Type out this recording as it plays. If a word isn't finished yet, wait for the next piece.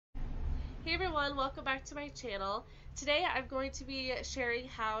Hey everyone, welcome back to my channel. Today I'm going to be sharing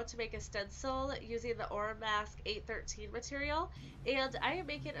how to make a stencil using the Oramask 813 material, and I am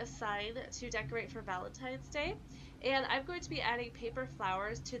making a sign to decorate for Valentine's Day, and I'm going to be adding paper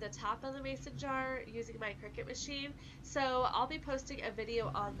flowers to the top of the mason jar using my Cricut machine, so I'll be posting a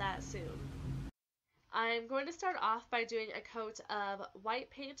video on that soon. I'm going to start off by doing a coat of white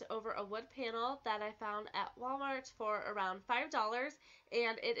paint over a wood panel that I found at Walmart for around $5,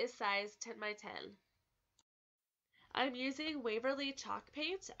 and it is size 10 by 10. I'm using Waverly chalk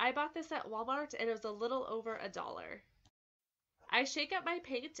paint. I bought this at Walmart and it was a little over $1. I shake up my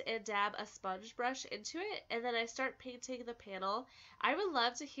paint and dab a sponge brush into it, and then I start painting the panel. I would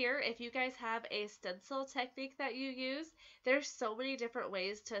love to hear if you guys have a stencil technique that you use. There's so many different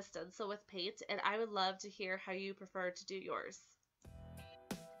ways to stencil with paint, and I would love to hear how you prefer to do yours.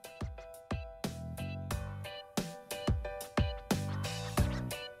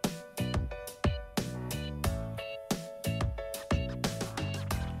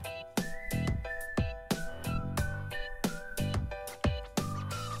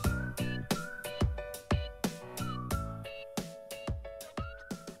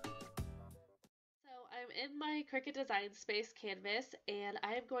 I'm in my Cricut Design Space canvas, and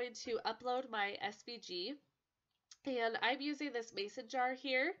I am going to upload my SVG, and I'm using this mason jar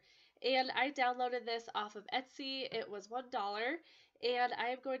here, and I downloaded this off of Etsy. It was $1, and I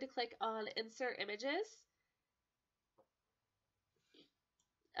am going to click on Insert Images.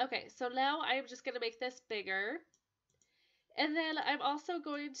 Okay, so now I'm just going to make this bigger. And then I'm also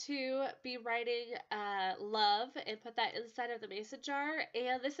going to be writing love and put that inside of the mason jar.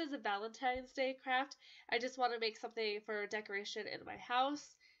 And this is a Valentine's Day craft. I just want to make something for decoration in my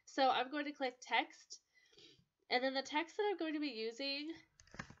house. So I'm going to click text. And then the text that I'm going to be using,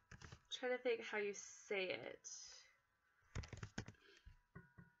 I'm trying to think how you say it.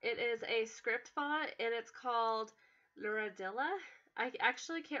 It is a script font and it's called Luradilla. I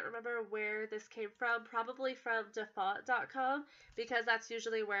actually can't remember where this came from, probably from defont.com, because that's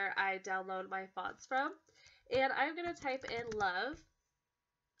usually where I download my fonts from. And I'm going to type in love.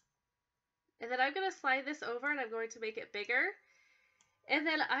 And then I'm going to slide this over and I'm going to make it bigger. And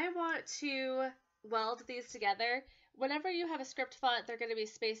then I want to weld these together. Whenever you have a script font, they're going to be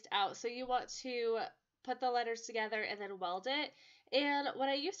spaced out. So you want to put the letters together and then weld it. And what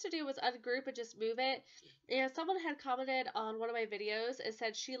I used to do was ungroup and just move it. And someone had commented on one of my videos and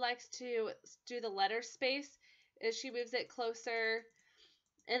said she likes to do the letter space as she moves it closer,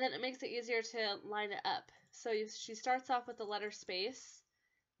 and then it makes it easier to line it up. So she starts off with the letter space.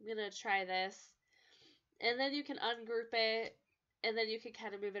 I'm going to try this. And then you can ungroup it, and then you can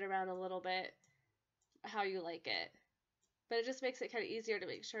kind of move it around a little bit how you like it. But it just makes it kind of easier to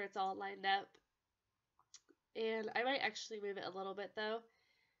make sure it's all lined up. And I might actually move it a little bit though.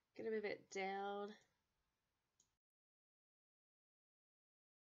 I'm gonna move it down.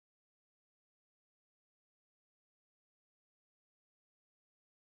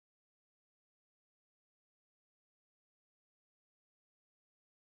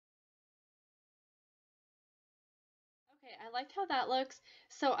 Okay, I like how that looks.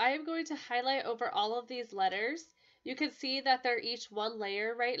 So I am going to highlight over all of these letters. You can see that they're each one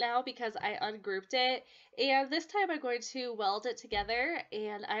layer right now because I ungrouped it. And this time I'm going to weld it together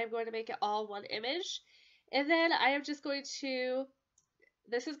and I'm going to make it all one image. And then I am just going to,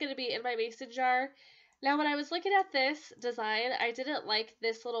 this is going to be in my mason jar. Now when I was looking at this design, I didn't like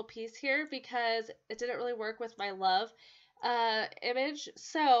this little piece here because it didn't really work with my love image.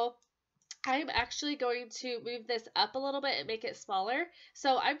 So I'm actually going to move this up a little bit and make it smaller.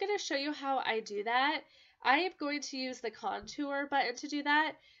 So I'm going to show you how I do that. I am going to use the contour button to do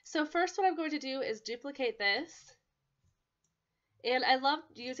that. So first what I'm going to do is duplicate this. And I love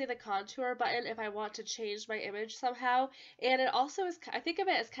using the contour button if I want to change my image somehow. And it also is, I think of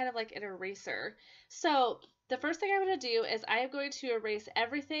it as kind of like an eraser. So the first thing I'm going to do is I am going to erase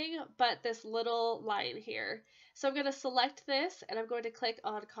everything but this little line here. So I'm going to select this and I'm going to click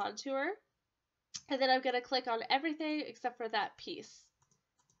on contour. And then I'm going to click on everything except for that piece.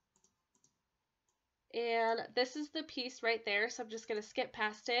 And this is the piece right there, so I'm just going to skip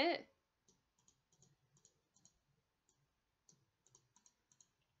past it.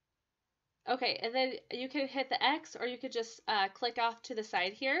 Okay, and then you can hit the X or you could just click off to the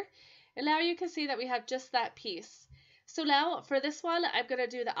side here. And now you can see that we have just that piece. So now for this one, I'm going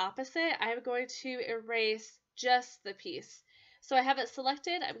to do the opposite. I'm going to erase just the piece. So I have it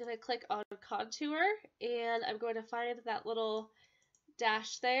selected. I'm going to click on contour and I'm going to find that little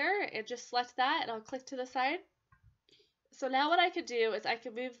dash there and just select that and I'll click to the side. So now what I can do is I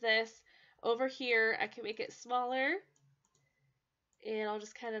can move this over here. I can make it smaller And I'll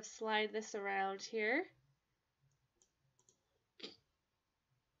just kind of slide this around here.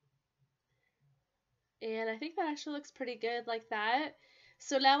 And I think that actually looks pretty good like that.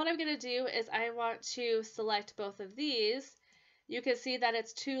 So now what I'm going to do is I want to select both of these. You can see that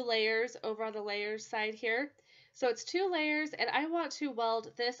it's 2 layers over on the layers side here. So it's 2 layers, and I want to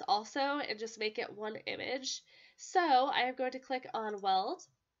weld this also and just make it one image. So I am going to click on weld.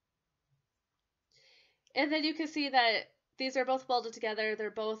 And then you can see that these are both welded together. They're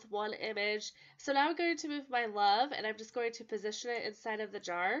both one image. So now I'm going to move my love, and I'm just going to position it inside of the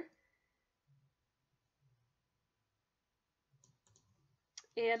jar.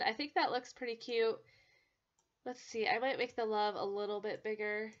 And I think that looks pretty cute. Let's see, I might make the love a little bit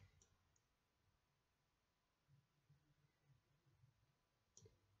bigger.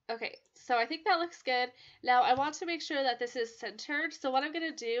 Okay, so I think that looks good. Now I want to make sure that this is centered. So what I'm going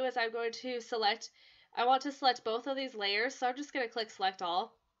to do is I'm going to I want to select both of these layers. So I'm just going to click select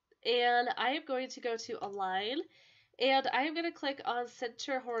all. And I am going to go to align. And I am going to click on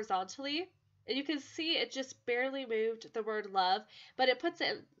center horizontally. And you can see it just barely moved the word love, but it puts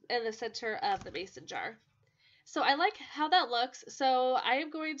it in the center of the mason jar. So I like how that looks. So I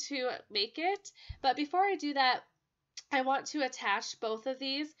am going to make it. But before I do that, I want to attach both of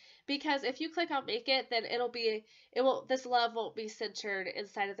these, because if you click on make it, then this love won't be centered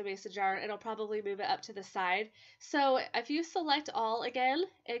inside of the mason jar. It'll probably move it up to the side. So if you select all again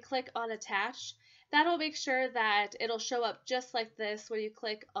and click on attach, that'll make sure that it'll show up just like this when you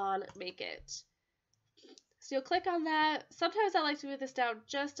click on make it. So you'll click on that. Sometimes I like to move this down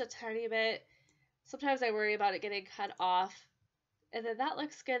just a tiny bit. Sometimes I worry about it getting cut off. And then that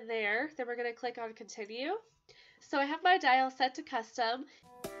looks good there. Then we're going to click on continue. So I have my dial set to custom.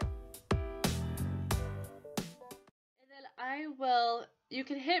 And then you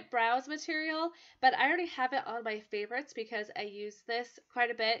can hit browse material, but I already have it on my favorites because I use this quite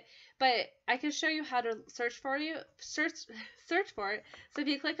a bit. But I can show you how to search for it. So if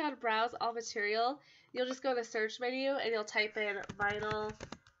you click on browse all material, you'll just go to search menu and you'll type in vinyl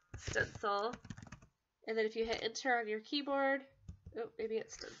stencil. And then if you hit enter on your keyboard, oh, maybe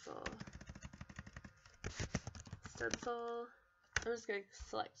it's stencil. I'm just going to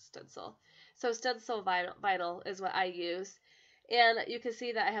select stencil. So stencil vinyl is what I use. And you can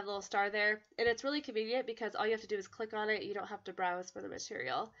see that I have a little star there. And it's really convenient because all you have to do is click on it. You don't have to browse for the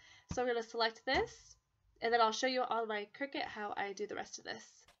material. So I'm going to select this. And then I'll show you on my Cricut how I do the rest of this.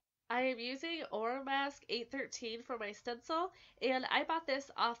 I am using Oramask 813 for my stencil. And I bought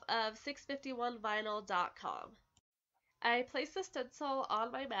this off of 651vinyl.com. I place the stencil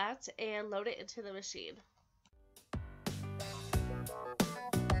on my mat and load it into the machine.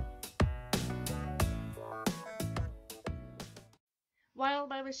 While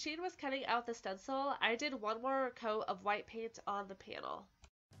my machine was cutting out the stencil, I did one more coat of white paint on the panel.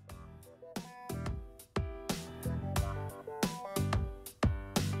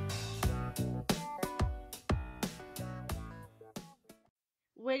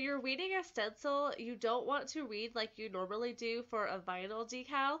 When you're weeding a stencil, you don't want to weed like you normally do for a vinyl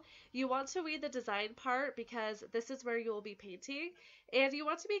decal. You want to weed the design part because this is where you will be painting. And you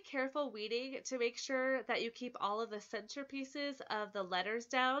want to be careful weeding to make sure that you keep all of the center pieces of the letters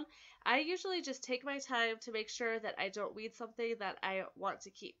down. I usually just take my time to make sure that I don't weed something that I want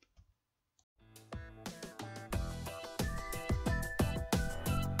to keep.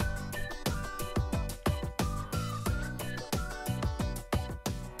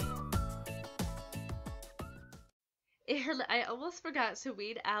 And I almost forgot to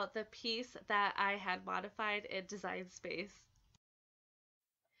weed out the piece that I had modified in Design Space.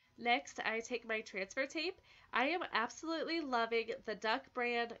 Next, I take my transfer tape. I am absolutely loving the Duck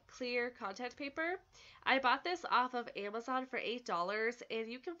brand clear content paper. I bought this off of Amazon for $8, and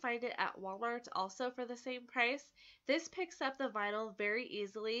you can find it at Walmart also for the same price. This picks up the vinyl very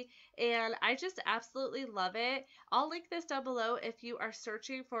easily, and I just absolutely love it. I'll link this down below if you are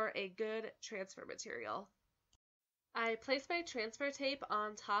searching for a good transfer material. I place my transfer tape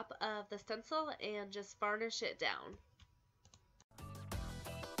on top of the stencil and just varnish it down.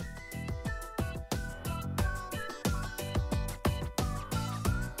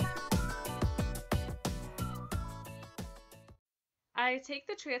 I take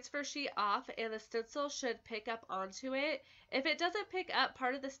the transfer sheet off and the stencil should pick up onto it. If it doesn't pick up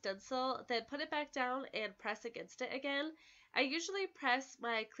part of the stencil, then put it back down and press against it again. I usually press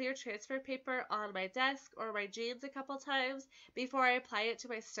my clear transfer paper on my desk or my jeans a couple times before I apply it to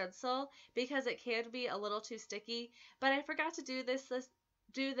my stencil because it can be a little too sticky, but I forgot to do this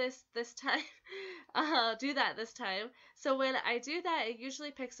time. So when I do that, it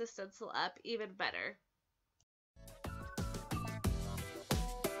usually picks the stencil up even better.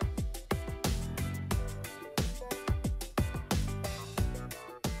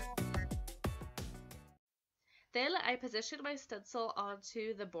 Then I position my stencil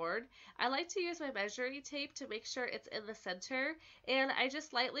onto the board. I like to use my measuring tape to make sure it's in the center, and I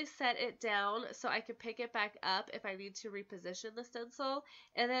just lightly set it down so I can pick it back up if I need to reposition the stencil,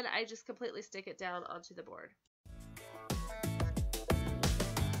 and then I just completely stick it down onto the board.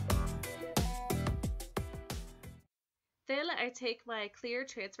 Then I take my clear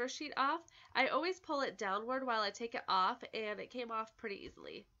transfer sheet off. I always pull it downward while I take it off, and it came off pretty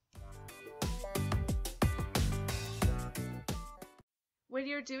easily. When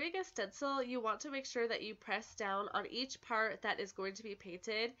you're doing a stencil, you want to make sure that you press down on each part that is going to be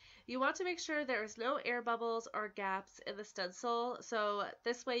painted. You want to make sure there is no air bubbles or gaps in the stencil, so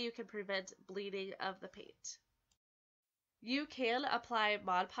this way you can prevent bleeding of the paint. You can apply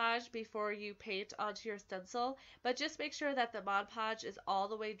Mod Podge before you paint onto your stencil, but just make sure that the Mod Podge is all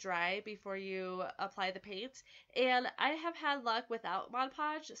the way dry before you apply the paint. And I have had luck without Mod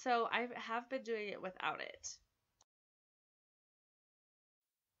Podge, so I have been doing it without it.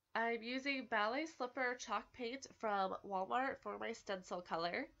 I'm using Ballet Slipper chalk paint from Walmart for my stencil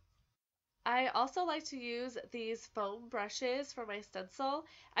color. I also like to use these foam brushes for my stencil.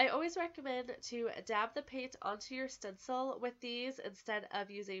 I always recommend to dab the paint onto your stencil with these instead of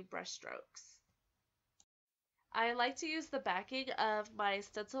using brush strokes. I like to use the backing of my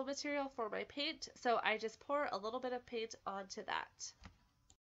stencil material for my paint, so I just pour a little bit of paint onto that.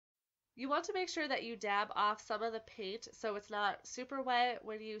 You want to make sure that you dab off some of the paint so it's not super wet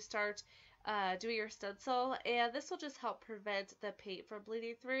when you start doing your stencil, and this will just help prevent the paint from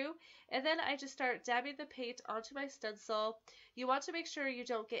bleeding through. And then I just start dabbing the paint onto my stencil. You want to make sure you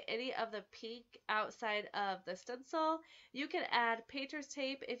don't get any of the pink outside of the stencil. You can add painter's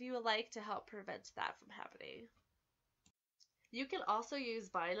tape if you would like to help prevent that from happening. You can also use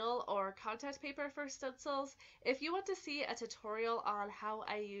vinyl or contact paper for stencils. If you want to see a tutorial on how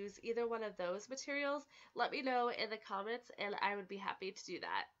I use either one of those materials, let me know in the comments and I would be happy to do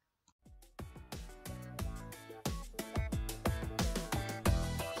that.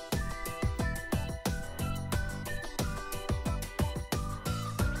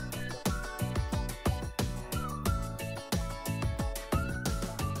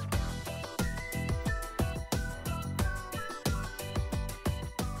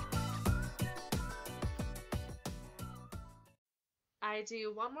 I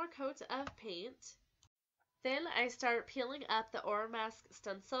do one more coat of paint. Then I start peeling up the Oramask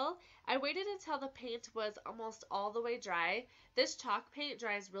stencil. I waited until the paint was almost all the way dry. This chalk paint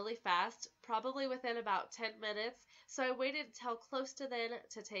dries really fast, probably within about 10 minutes, so I waited until close to then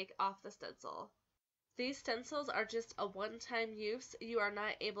to take off the stencil. These stencils are just a one-time use. You are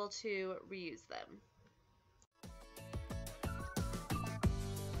not able to reuse them.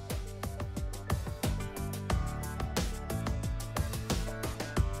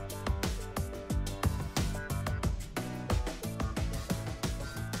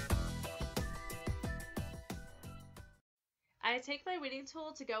 I take my weeding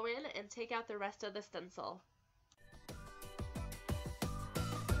tool to go in and take out the rest of the stencil.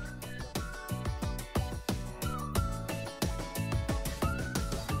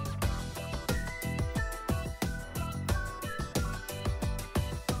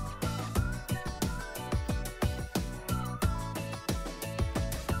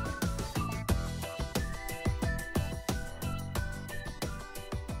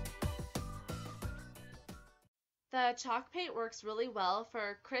 The chalk paint works really well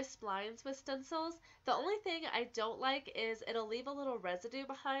for crisp lines with stencils. The only thing I don't like is it'll leave a little residue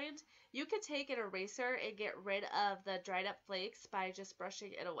behind. You could take an eraser and get rid of the dried up flakes by just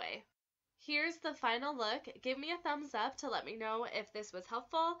brushing it away. Here's the final look. Give me a thumbs up to let me know if this was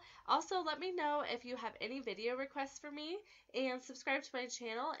helpful. Also, let me know if you have any video requests for me, and subscribe to my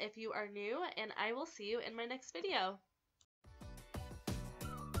channel if you are new, and I will see you in my next video.